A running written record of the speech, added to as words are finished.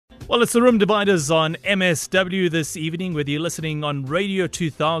Well, it's the Room Dividers on MSW this evening, whether you're listening on Radio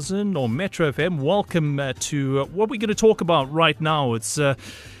 2000 or Metro FM. Welcome to what we're going to talk about right now. It's the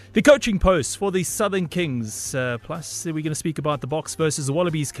coaching post for the Southern Kings. Plus, we're going to speak about the Boks versus the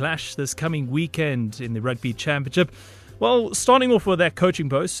Wallabies clash this coming weekend in the Rugby Championship. Well, starting off with that coaching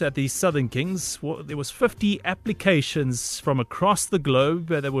post at the Southern Kings, there was 50 applications from across the globe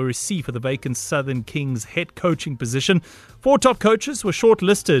that were received for the vacant Southern Kings head coaching position. 4 top coaches were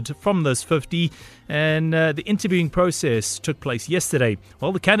shortlisted from those 50, and the interviewing process took place yesterday.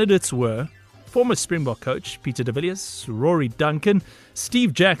 Well, the candidates were former Springbok coach Peter de Villiers, Rory Duncan,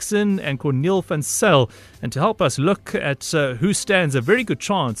 Steve Jackson and Cornel van Zyl. And to help us look at who stands a very good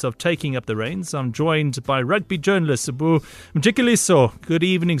chance of taking up the reins, I'm joined by rugby journalist Sabu Mjikeliso. Good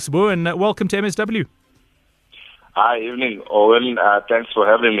evening, Sabu, and welcome to MSW. Hi, evening, Owen. Thanks for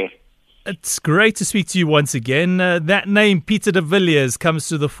having me. It's great to speak to you once again. That name, Peter de Villiers, comes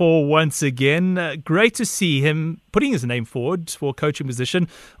to the fore once again. Great to see him putting his name forward for a coaching position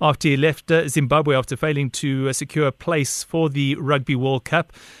after he left Zimbabwe after failing to secure a place for the Rugby World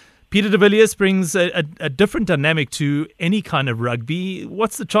Cup. Peter de Villiers brings a different dynamic to any kind of rugby.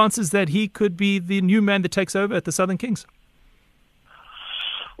 What's the chances that he could be the new man that takes over at the Southern Kings?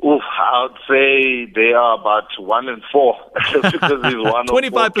 I would say they are about 1 in 4 just because he's one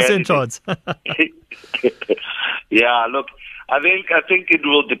 25% chance. Yeah, look, I think it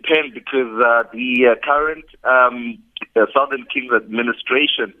will depend because the current Southern Kings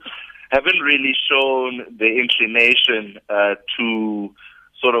administration haven't really shown the inclination to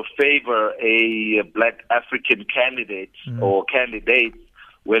sort of favor a black African candidate or candidates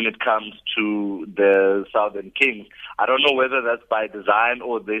when it comes to the Southern Kings. I don't know whether that's by design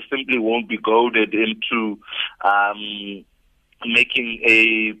or they simply won't be goaded into making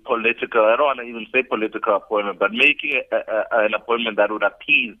a political, I don't want to even say political appointment, but making an appointment that would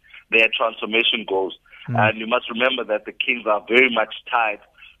appease their transformation goals. And you must remember that the Kings are very much tied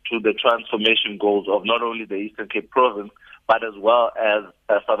to the transformation goals of not only the Eastern Cape province, but as well as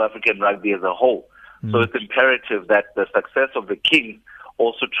South African rugby as a whole. So it's imperative that the success of the Kings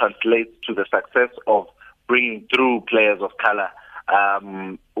also translates to the success of bringing through players of color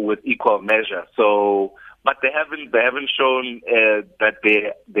with equal measure. So, but they haven't shown that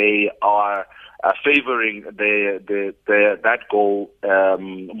they are favoring that goal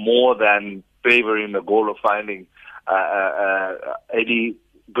more than favoring the goal of finding any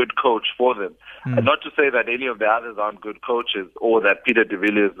good coach for them. And not to say that any of the others aren't good coaches or that Peter de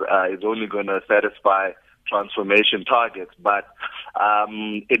Villiers is only going to satisfy transformation targets, but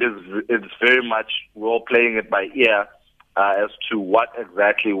it's very much we're all playing it by ear as to what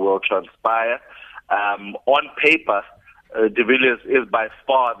exactly will transpire. On paper, de Villiers is by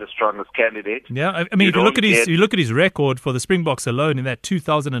far the strongest candidate. Yeah, I mean, if you look at his record for the Springboks alone in that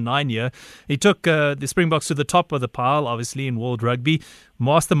 2009 year, he took the Springboks to the top of the pile, obviously in World Rugby,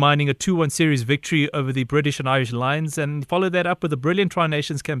 masterminding a 2-1 series victory over the British and Irish Lions, and followed that up with a brilliant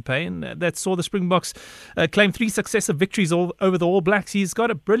Tri-Nations campaign that saw the Springboks claim 3 successive victories over the All Blacks. He's got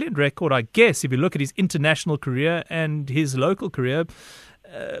a brilliant record, I guess, if you look at his international career and his local career.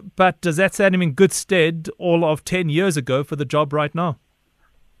 But does that stand him in good stead all of 10 years ago for the job right now?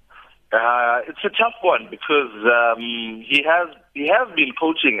 It's a tough one because he has been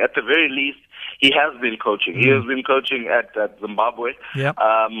coaching. At the very least, he has been coaching. He has been coaching at Zimbabwe,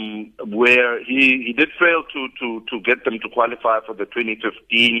 where he did fail to get them to qualify for the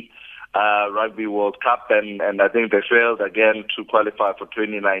 2015 Rugby World Cup, and I think they failed again to qualify for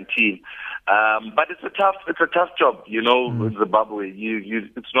 2019. But it's a tough job, in Zimbabwe.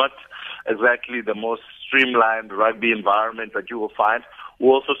 It's not exactly the most streamlined rugby environment that you will find. We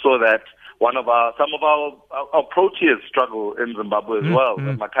also saw that some of our proteas struggle in Zimbabwe as well.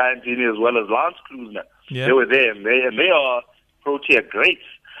 Makai and Dini as well as Lance Krusner. They were there, and they are protea greats.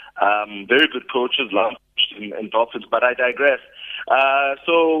 Very good coaches, Lance and Dolphins, but I digress.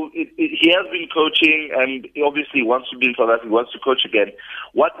 So he has been coaching, and he obviously wants to be in South Africa, wants to coach again.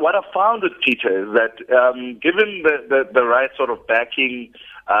 What I found with Peter is that given the right sort of backing,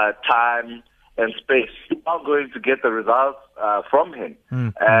 time, and space, you are going to get the results from him.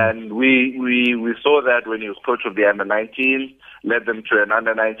 And we saw that when he was coach of the under-19, led them to an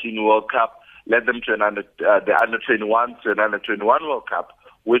under-19 World Cup, led them to the under-21 to an under-21 World Cup,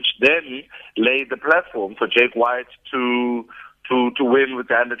 which then laid the platform for Jake White to win with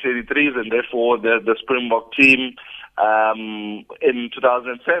the under-23s and therefore the Springbok team in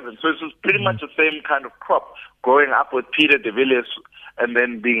 2007. So it was pretty much the same kind of crop, growing up with Peter de Villiers and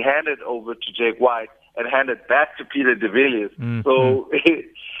then being handed over to Jake White and handed back to Peter de Villiers. So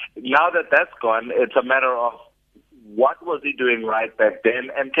now that that's gone, it's a matter of what was he doing right back then,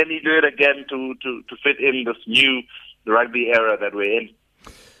 and can he do it again to fit in this new rugby era that we're in?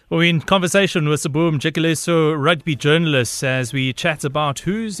 We're in conversation with Mjikeliso, rugby journalist, as we chat about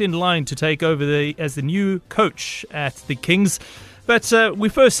who's in line to take over as the new coach at the Kings. But we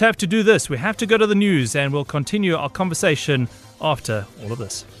first have to do this. We have to go to the news, and we'll continue our conversation after all of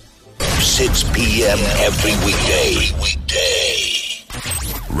this. 6 p.m. every weekday.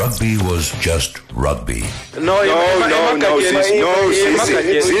 Rugby was just rugby. No,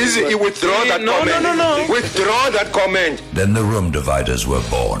 Zizi, you withdraw that comment. No. Withdraw that comment. Then the room dividers were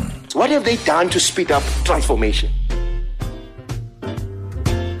born. What have they done to speed up transformation?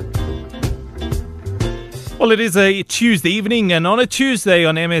 Well, it is a Tuesday evening, and on a Tuesday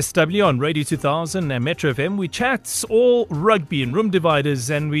on MSW, on Radio 2000 and Metro FM, we chat all rugby and room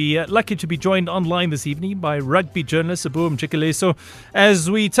dividers, and we're lucky to be joined online this evening by rugby journalist Mjikeliso as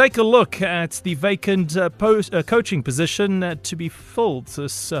we take a look at the vacant coaching position to be filled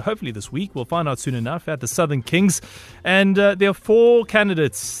hopefully this week. We'll find out soon enough at the Southern Kings. And there are 4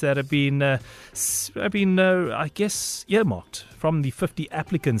 candidates that have been I guess, earmarked from the 50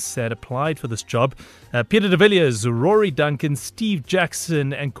 applicants that applied for this job. Peter de Villiers, Rory Duncan, Steve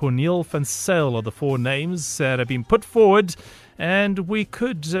Jackson and Cornel van Zyl are the 4 names that have been put forward, and we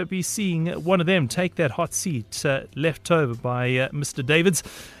could be seeing one of them take that hot seat left over by Mr. Davids.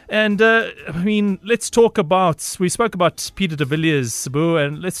 And, let's talk about, we spoke about Peter de Villiers, Sabu,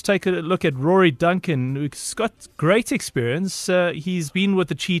 and let's take a look at Rory Duncan, who's got great experience. He's been with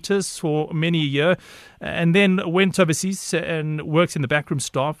the Cheetahs for many a year and then went overseas and worked in the backroom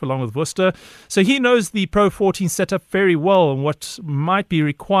staff along with Worcester. So he knows the Pro 14 setup very well and what might be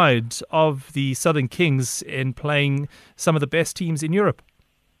required of the Southern Kings in playing some of the best teams in Europe.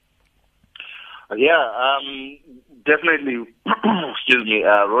 Definitely, excuse me,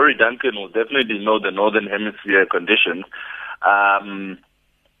 Rory Duncan will definitely know the Northern Hemisphere conditions.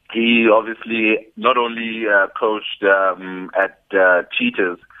 He obviously not only coached at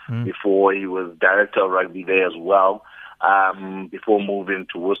Cheetahs before, he was director of rugby there as well, before moving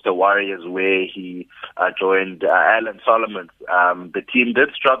to Worcester Warriors, where he joined Alan Solomon. The team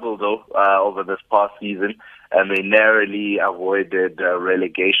did struggle, though, over this past season, and they narrowly avoided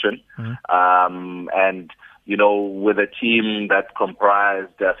relegation. And with a team that comprised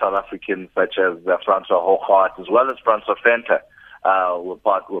South Africans such as Francois Hochart as well as Francois Fenter, were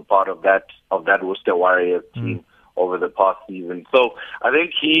part of that Worcester Warriors team over the past season. So I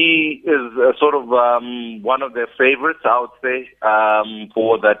think he is sort of one of their favorites, I would say,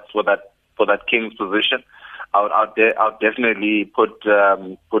 for that Kings position. I'll definitely put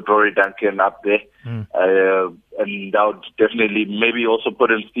Rory Duncan up there, and I would definitely maybe also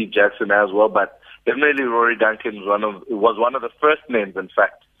put in Steve Jackson as well. But definitely Rory Duncan was one of the first names, in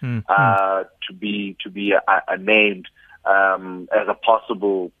fact, to be named as a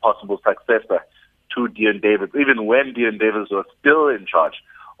possible successor to Deon Davids, even when Deon Davids was still in charge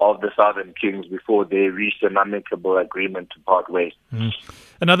of the Southern Kings before they reached an amicable agreement to part ways.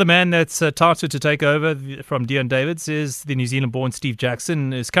 Another man that's touted to take over from Deon Davids is the New Zealand-born Steve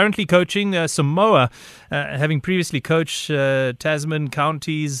Jackson, is currently coaching Samoa, having previously coached Tasman,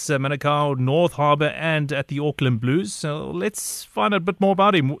 Counties, Manukau, North Harbour and at the Auckland Blues. So let's find out a bit more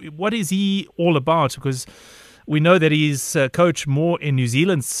about him. What is he all about? Because we know that he's coached more in New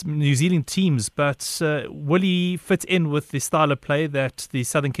Zealand teams, but will he fit in with the style of play that the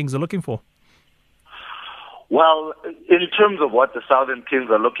Southern Kings are looking for? Well, in terms of what the Southern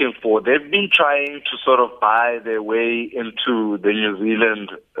Kings are looking for, they've been trying to sort of buy their way into the New Zealand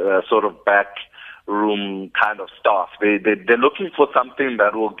sort of backroom kind of staff. They're looking for something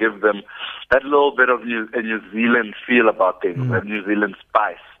that will give them that little bit of a New Zealand feel about things, a New Zealand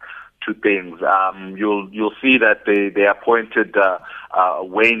spice to things. You'll see that they appointed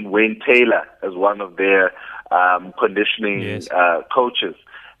Wayne Taylor as one of their conditioning coaches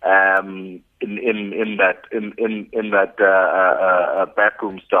in that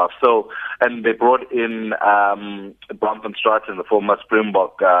backroom staff. So, and they brought in Bronson Stratton, the former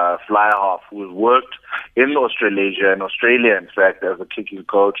Springbok fly half, who's worked in Australasia and Australia, in fact, as a kicking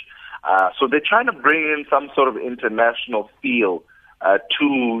coach. So they're trying to bring in some sort of international feel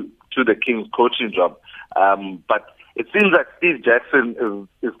to the Kings coaching job. But it seems like Steve Jackson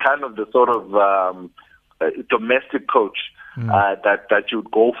is kind of the sort of domestic coach that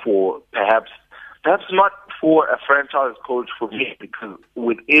you'd go for, perhaps not for a franchise coach for me, because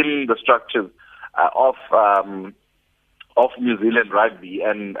within the structures of New Zealand rugby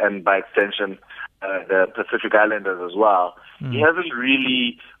and by extension the Pacific Islanders as well, he hasn't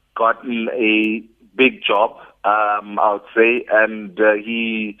really gotten a big job, I would say, and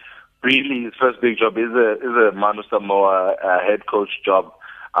he really his first big job is a Manu Samoa head coach job.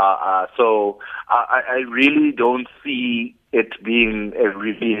 So I really don't see it being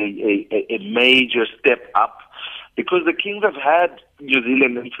a major step up, because the Kings have had New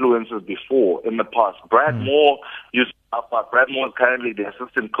Zealand influences before in the past. Brad Moore used to up. Brad Moore is currently the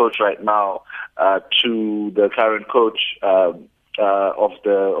assistant coach right now to the current coach of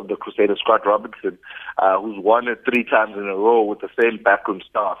the Crusaders, Scott Robertson, who's won it 3 times in a row with the same backroom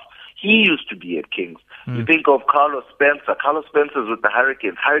staff. He used to be at Kings. You think of Carlos Spencer. Carlos Spencer's with the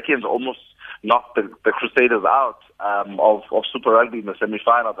Hurricanes. Hurricanes almost knocked the Crusaders out of Super Rugby in the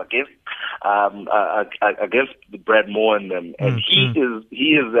semi-finals against Brad Moore and them. And he is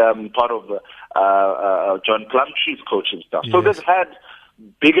part of John Plumtree's coaching staff. So they've had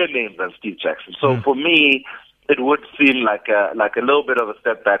bigger names than Steve Jackson. So for me, it would seem like a little bit of a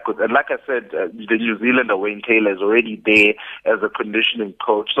step backward. And like I said, the New Zealander Wayne Taylor is already there as a conditioning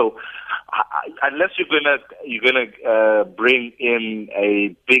coach. So unless you're gonna bring in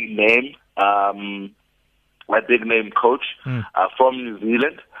a big name coach from New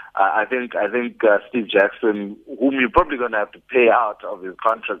Zealand, I think Steve Jackson, whom you're probably gonna have to pay out of his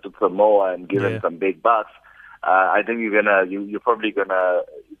contract with Samoa and give him some big bucks, I think you're probably gonna.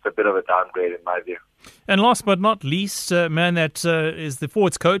 It's a bit of a downgrade in my view. And last but not least, man that is the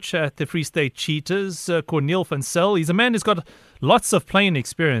forwards coach at the Free State Cheetahs, Cornel van Zyl. He's a man who's got lots of playing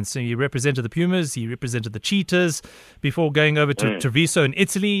experience. He represented the Pumas, he represented the Cheetahs before going over to Treviso in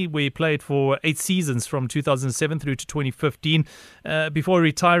Italy, where he played for 8 seasons from 2007 through to 2015, before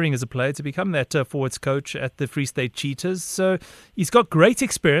retiring as a player to become that forwards coach at the Free State Cheetahs. So he's got great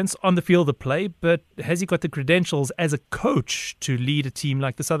experience on the field of play, but has he got the credentials as a coach to lead a team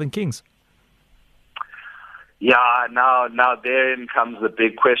like the Southern Kings? Yeah, now therein comes the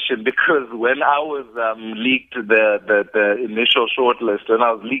big question, because when I was leaked the initial shortlist, when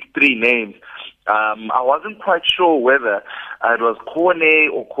I was leaked 3 names, I wasn't quite sure whether it was Corne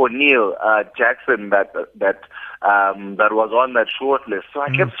or Cornel Jackson that was on that shortlist. So I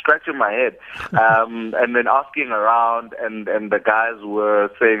kept scratching my head, and then asking around, and the guys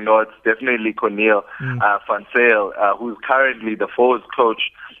were saying, no, it's definitely Cornel van Zyl, who's currently the forwards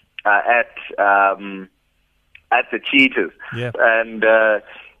coach at the Cheetahs. And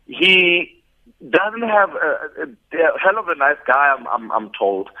he doesn't have a hell of a nice guy, I'm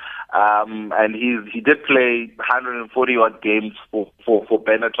told. And he did play 140 odd games for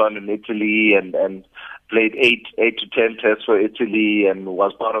Benetton in Italy, and played 8 to 10 tests for Italy, and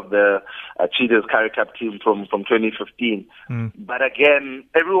was part of the Cheetahs Currie Cup team from 2015. But again,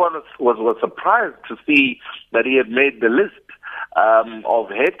 everyone was surprised to see that he had made the list of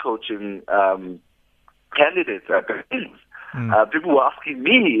head coaching candidates at the Kings. People were asking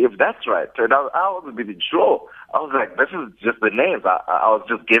me if that's right, and I wasn't even sure. I was like, this is just the names. I was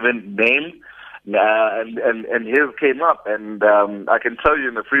just given names, and his came up, and I can tell you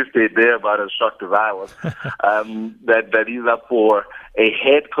in the Free State there about as shocked as I was that he's up for a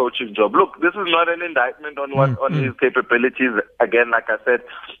head coaching job. Look, this is not an indictment on his capabilities. Again, like I said,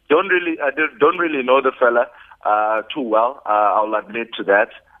 I don't really know the fella too well. I'll admit to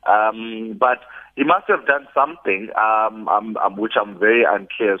that. But he must have done something, which I'm very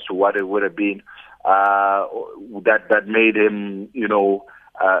unclear as to what it would have been, that made him,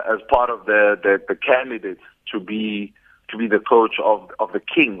 as part of the candidates to be the coach of the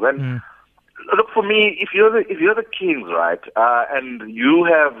Kings. And look, for me, if you're the Kings, right, and you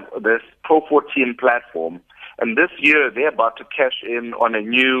have this Pro 14 platform, and this year they're about to cash in on a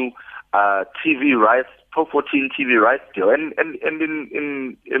new TV rights, Pro 14 TV rights deal, and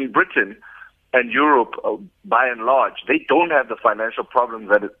in Britain and Europe, by and large, they don't have the financial problems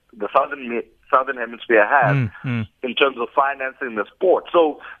that the Southern Hemisphere has in terms of financing the sport.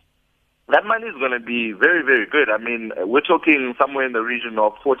 So that money is going to be very, very good. I mean, we're talking somewhere in the region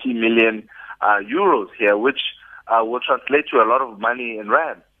of 40 million euros here, which will translate to a lot of money in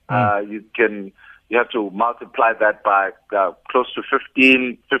rand. You have to multiply that by close to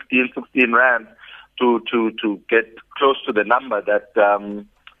 16 rand to get close to the number that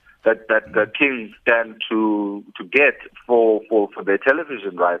the Kings stand to get for their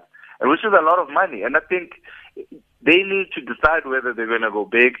television rights, and which is a lot of money. And I think they need to decide whether they're going to go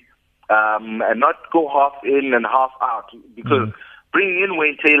big and not go half in and half out, because bringing in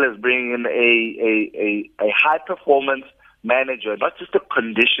Wayne Taylor is bringing in a high performance manager, not just a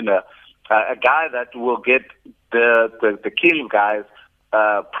conditioner, a guy that will get the Kings guys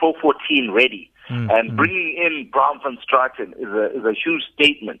Pro 14 ready. And bringing in Bram van Straten is a huge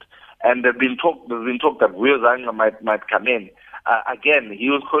statement. And there's been talk that Will Zanger might come in. Again, he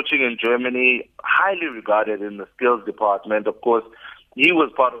was coaching in Germany, highly regarded in the skills department. Of course, He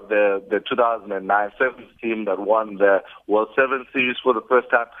was part of the 2009 Sevens team that won the World Sevens Series for the first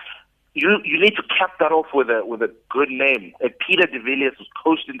time. You need to cap that off with a good name. Peter de Villiers was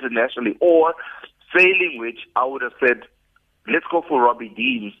coached internationally, or failing which, I would have said, let's go for Robbie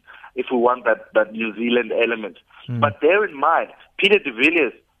Deans if we want that New Zealand element. But bear in mind, Peter de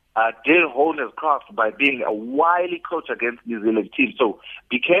Villiers did hone his craft by being a wily coach against New Zealand teams. So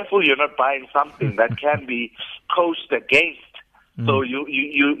be careful you're not buying something that can be coached against. So you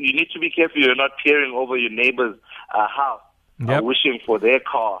need to be careful you're not peering over your neighbor's house, wishing for their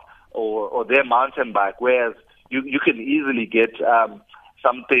car or their mountain bike, whereas you can easily get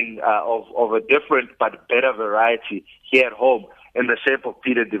something of a different but better variety here at home in the shape of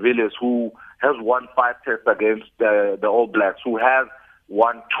Peter de Villiers, who has won 5 tests against the All Blacks, who has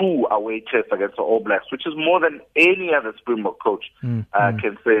won 2 away tests against the All Blacks, which is more than any other Springbok coach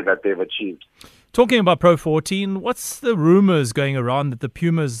can say that they've achieved. Talking about Pro 14, what's the rumours going around that the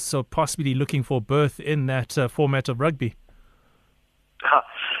Pumas are possibly looking for berth in that format of rugby?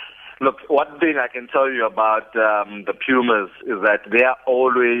 Look, one thing I can tell you about the Pumas is that they are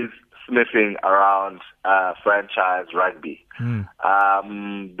always sniffing around franchise rugby.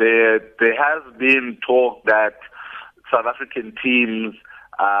 There has been talk that South African teams,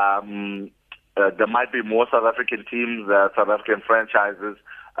 there might be more South African teams, South African franchises,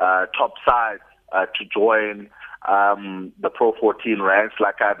 top sides to join the Pro 14 ranks.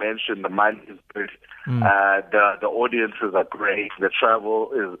 Like I mentioned, the money is good. The audiences are great. The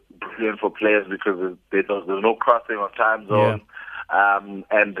travel is brilliant for players because there's no crossing of time zones,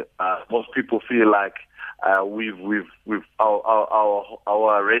 and most people feel like our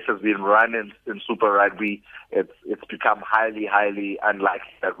race has been run in Super Rugby. It's become highly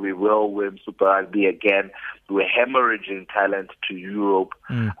unlikely that we will win Super Rugby again. We're hemorrhaging talent to Europe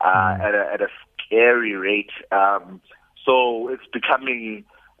at a scary rate. So it's becoming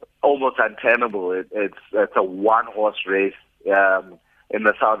almost untenable. It's a one-horse race in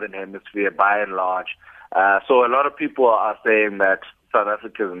the Southern Hemisphere by and large. So a lot of people are saying that South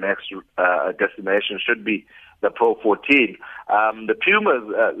Africa's next destination should be the Pro 14. The Pumas,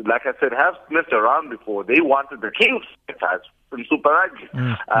 like I said, have sniffed around before. They wanted the Kings franchise in Super Rugby.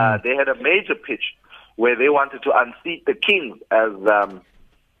 They had a major pitch where they wanted to unseat the Kings as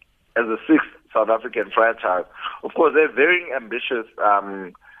the 6th South African franchise. Of course, they're very ambitious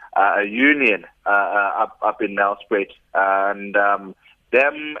union up in Nelspruit, and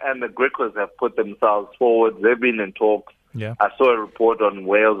them and the Griquas have put themselves forward. They've been in talks. I saw a report on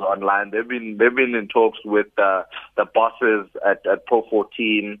Wales Online. They've been in talks with the bosses at Pro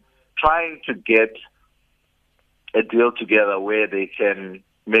 14, trying to get a deal together where they can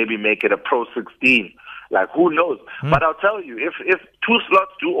maybe make it a Pro 16. Like, who knows? But I'll tell you, if 2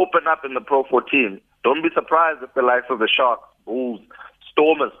 slots do open up in the Pro 14, don't be surprised if the likes of the Sharks, Bulls,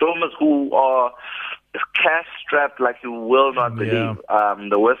 Stormers who are cash-strapped like you will not believe.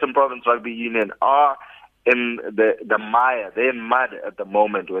 The Western Province Rugby Union are in the mire. They're in mud at the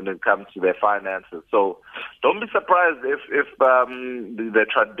moment when it comes to their finances. So don't be surprised if the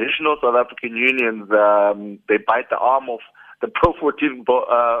traditional South African unions, they bite the arm off the Pro 14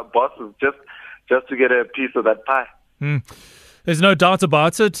 bosses just to get a piece of that pie. There's no doubt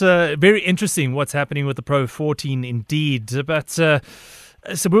about it. Very interesting what's happening with the Pro 14 indeed. But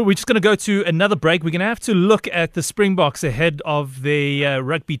so we're just going to go to another break. We're going to have to look at the Springboks ahead of the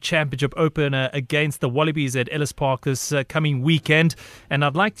Rugby Championship opener against the Wallabies at Ellis Park this coming weekend. And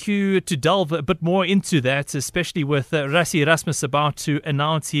I'd like to delve a bit more into that, especially with Rassie Erasmus about to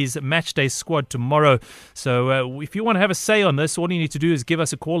announce his matchday squad tomorrow. So if you want to have a say on this, all you need to do is give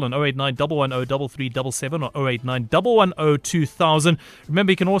us a call on 089 110 3377 or 089 110 2000.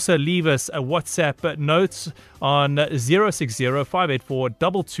 Remember, you can also leave us a WhatsApp note on 060 584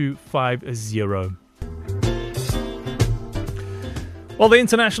 2250. Well, the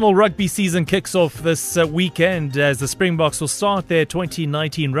international rugby season kicks off this weekend as the Springboks will start their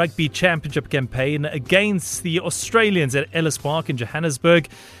 2019 Rugby Championship campaign against the Australians at Ellis Park in Johannesburg.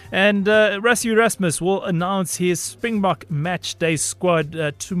 And Rassie Erasmus will announce his Springbok match day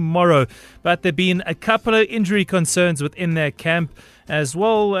squad tomorrow. But there have been a couple of injury concerns within their camp, as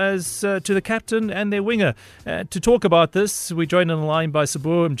well as to the captain and their winger. To talk about this, we're joined on the line by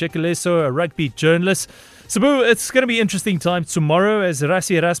Sabu Mjikeliso, a rugby journalist. Sabu, it's going to be an interesting time tomorrow as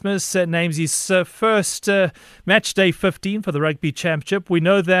Rassie Erasmus names his first match day 15 for the Rugby Championship. We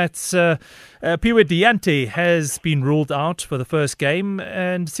know that Piwe Diante has been ruled out for the first game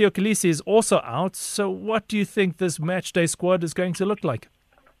and Mjikeliso is also out. So what do you think this match day squad is going to look like?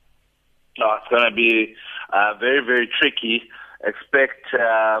 It's going to be very, very tricky. Expect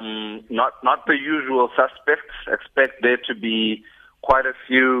not the usual suspects. Expect there to be quite a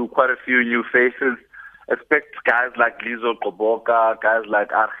few new faces. Expect guys like Lizo Koboka, guys like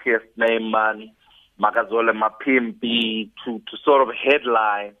Arjes Neyman, Makazole Mapimpi to sort of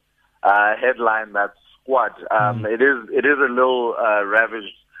headline that squad. It is a little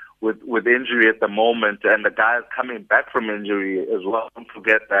ravaged with injury at the moment, and the guys coming back from injury as well. Don't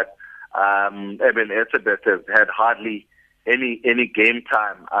forget that Eben Etzebeth has had hardly any game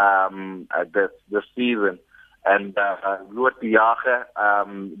time this season. And Luat Diache,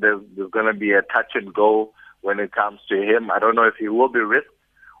 there's going to be a touch and go when it comes to him. I don't know if he will be risked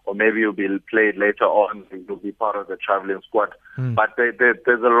or maybe he'll be played later on. He'll be part of the traveling squad. But there's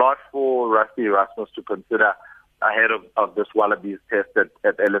a lot for Rusty Erasmus to consider ahead of this Wallabies test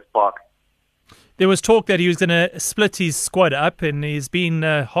at Ellis Park. There was talk that he was going to split his squad up, and he's been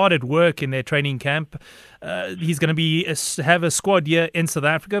hard at work in their training camp. He's going to have a squad here in South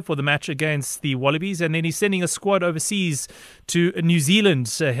Africa for the match against the Wallabies, and then he's sending a squad overseas to New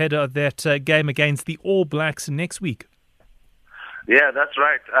Zealand ahead of that game against the All Blacks next week. Yeah, that's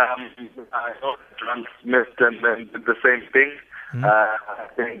right. I know that Ron Smith did the same thing. I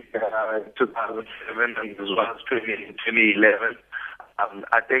think 2007 and as well as 2011.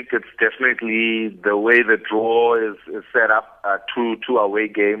 I think it's definitely the way the draw is set up, two away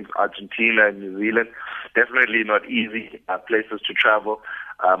games, Argentina and New Zealand. Definitely not easy places to travel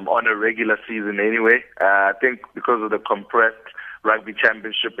on a regular season anyway. I think because of the compressed rugby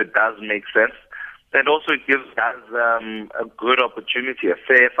championship, it does make sense. And also it gives guys a good opportunity, a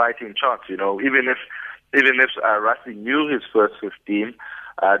fair fighting chance. You know, even if Rusty knew his first 15,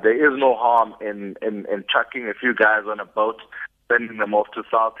 there is no harm in chucking a few guys on a boat, sending them off to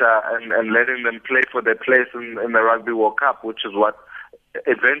Salta and letting them play for their place in the Rugby World Cup, which is what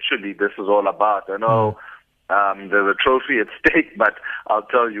eventually this is all about. I know there's a trophy at stake, but I'll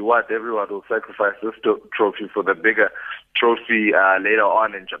tell you what, everyone will sacrifice this trophy for the bigger trophy later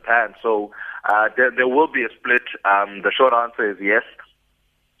on in Japan. So there will be a split. The short answer is yes.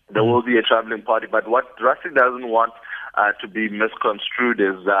 There will be a traveling party, but what Rusty doesn't want to be misconstrued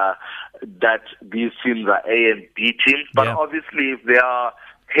is that these teams are A and B teams. But obviously, if they are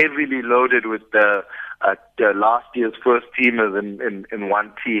heavily loaded with the last year's first teamers in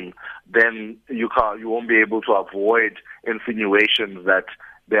one team, then you won't be able to avoid insinuations that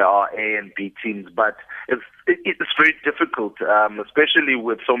there are A and B teams. But it's very difficult, especially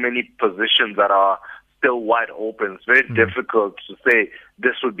with so many positions that are still wide open. It's very difficult to say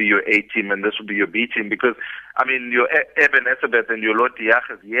this would be your A team and this would be your B team, because, I mean, your Eben Etzebeth and your Lot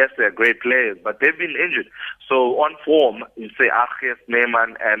Diaches, yes, they're great players, but they've been injured. So on form, you say Arjes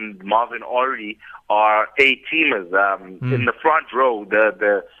Neyman and Marvin Ory are A teamers. In the front row,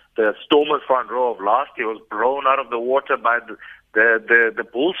 the Stormers front row of last year was blown out of the water by the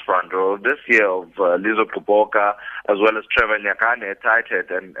Bulls front row this year of Lizo Koboka as well as Trevor Nyakane at tight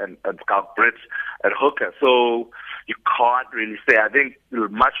head and Scout Brits at hooker. So you can't really say. I think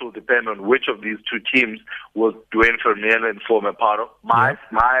much will depend on which of these two teams will Dwayne Vermeulen and form a part of. My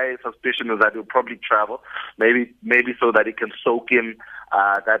suspicion is that he'll probably travel, maybe so that he can soak in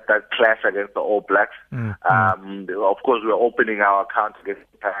that clash against the All Blacks. Of course, we're opening our account against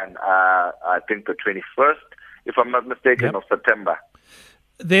Japan, I think the 21st, if I'm not mistaken, of September.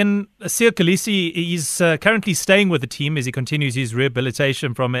 Then Mjikeliso is currently staying with the team as he continues his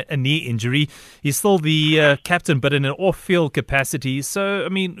rehabilitation from a knee injury. He's still the captain, but in an off-field capacity. So, I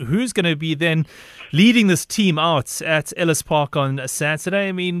mean, who's going to be then leading this team out at Ellis Park on Saturday?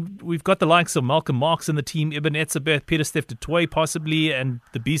 I mean, we've got the likes of Malcolm Marx in the team, Eben Etzebeth, Pieter-Steph du Toit possibly, and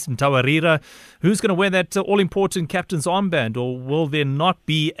the Beast and Tawarira. Who's going to wear that all-important captain's armband, or will there not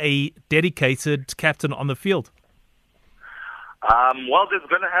be a dedicated captain on the field? Well, there's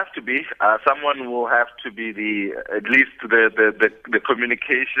going to have to be. Someone will have to be at least the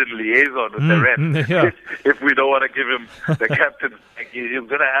communication liaison with the ref. If we don't want to give him the captain, he's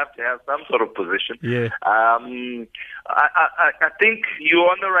going to have some sort of position. I think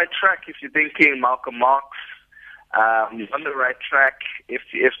you're on the right track if you're thinking Malcolm Marx. You're on the right track if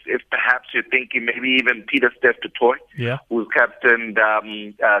perhaps you're thinking maybe even Pieter-Steph du Toit, who's captained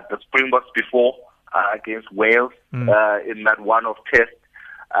the Springboks before. Against Wales in that one-off test.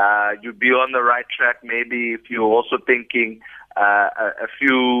 You'd be on the right track maybe if you're also thinking a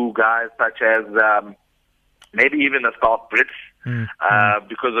few guys such as maybe even a Scout Brits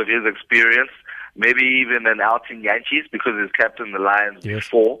because of his experience, maybe even an Alton Yankees because he's captained the Lions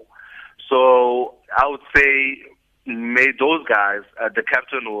before. So I would say those guys, the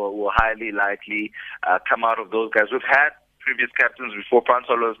captain will highly likely come out of those guys. We've had previous captains before.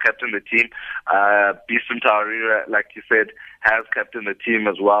 Francois has captained the team. Beeston Tawarira, like you said, has captained the team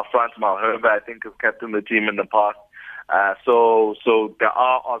as well. Frans Malherbe, I think, has captained the team in the past. So there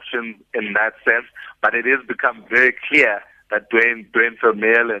are options in that sense, but it has become very clear that Dwayne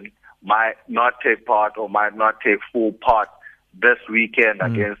Vermeulen might not take part or might not take full part this weekend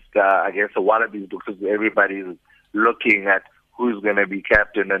against the Wallabies, because everybody's looking at who's going to be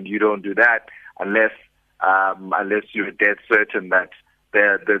captain, and you don't do that unless you're dead certain that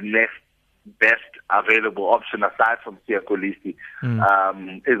the next best available option aside from Mjikeliso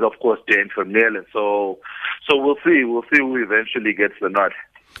is of course Dwayne Vermeulen. So we'll see who eventually gets the nod.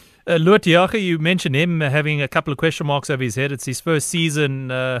 Loet Jager, you mentioned him having a couple of question marks over his head. It's his first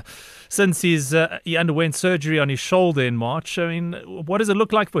season since he underwent surgery on his shoulder in March. I mean, what does it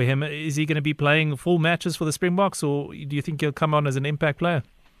look like for him? Is he going to be playing full matches for the Springboks, or do you think he'll come on as an impact player?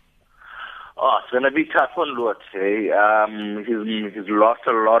 Oh, it's going to be tough on Loet. He's lost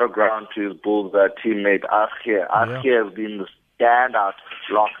a lot of ground to his Bulls teammate Archie. Archie has been the standout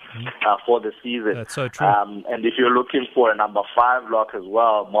lock for the season. That's so true. And if you're looking for a number 5 lock as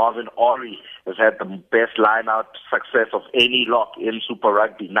well, Marvin Orie has had the best line-out success of any lock in Super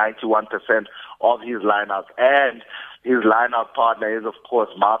Rugby, 91% of his line-outs. And his line-out partner is, of course,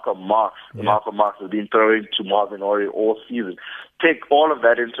 Malcolm Marx. Yeah. Malcolm Marx has been throwing to Marvin Orie all season. Take all of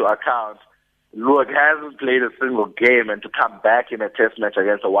that into account. Loet hasn't played a single game, and to come back in a test match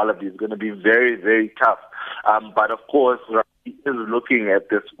against the Wallabies is going to be very, very tough. But of course, he is looking at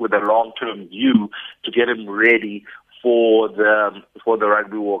this with a long-term view to get him ready for the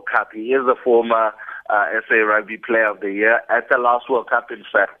Rugby World Cup. He is a former SA Rugby Player of the Year. At the last World Cup, in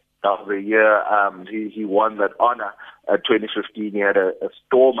fact, of the year, he won that honor. 2015, he had a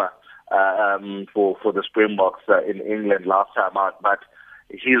stormer for the Springboks in England last time out, but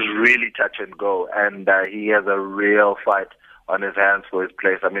he's really touch and go, and he has a real fight on his hands for his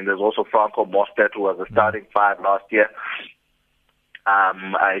place. I mean, there's also Franco Mostert, who was a starting 5 last year.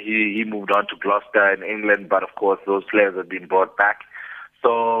 He moved on to Gloucester in England, but of course those players have been brought back.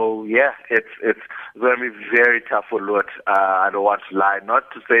 So yeah, it's going to be very tough for Loet. I don't want to lie.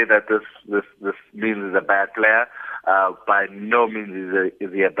 Not to say that this means he's a bad player. By no means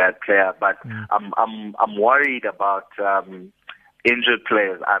is he a bad player, but I'm worried about injured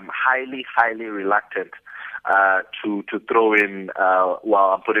players. I'm highly reluctant to throw in,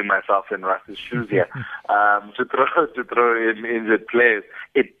 while I'm putting myself in Russ's shoes here, to throw in injured players.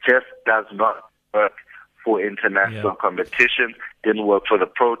 It just does not work for international competition. Didn't work for the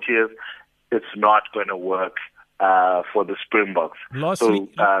Proteas. It's not going to work for the Springboks. Lastly,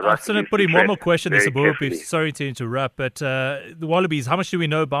 I'm going to put in one more question, Sabu. Sorry to interrupt, but the Wallabies, how much do we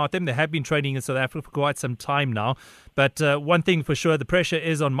know about them? They have been training in South Africa for quite some time now. But one thing for sure, the pressure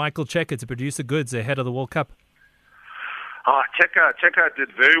is on Michael Checker to produce the goods ahead of the World Cup. Checker did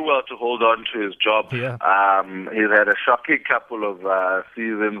very well to hold on to his job. Yeah. He's had a shocking couple of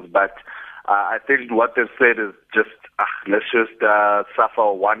seasons, but I think what they've said is just, let's just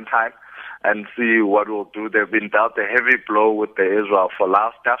suffer one time and see what we'll do. They've been dealt a heavy blow with the Israel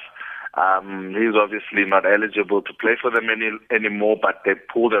Folau stuff. He's obviously not eligible to play for them anymore, but they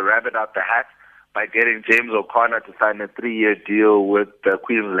pulled a rabbit out the hat by getting James O'Connor to sign a 3-year deal with the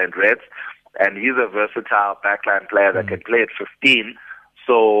Queensland Reds. And he's a versatile backline player that can play at 15.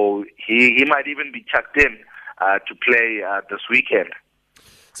 So he might even be chucked in to play this weekend.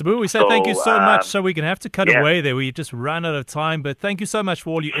 Sabu, we say thank you so much. So we're going to have to cut away there. We just ran out of time. But thank you so much for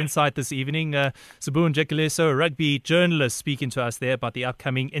all your insight this evening. Sabu Mjikeliso, a rugby journalist, speaking to us there about the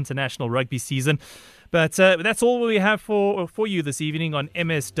upcoming international rugby season. But that's all we have for you this evening on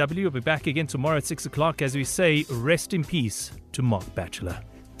MSW. We'll be back again tomorrow at 6 o'clock. As we say, rest in peace to Mark Batchelor.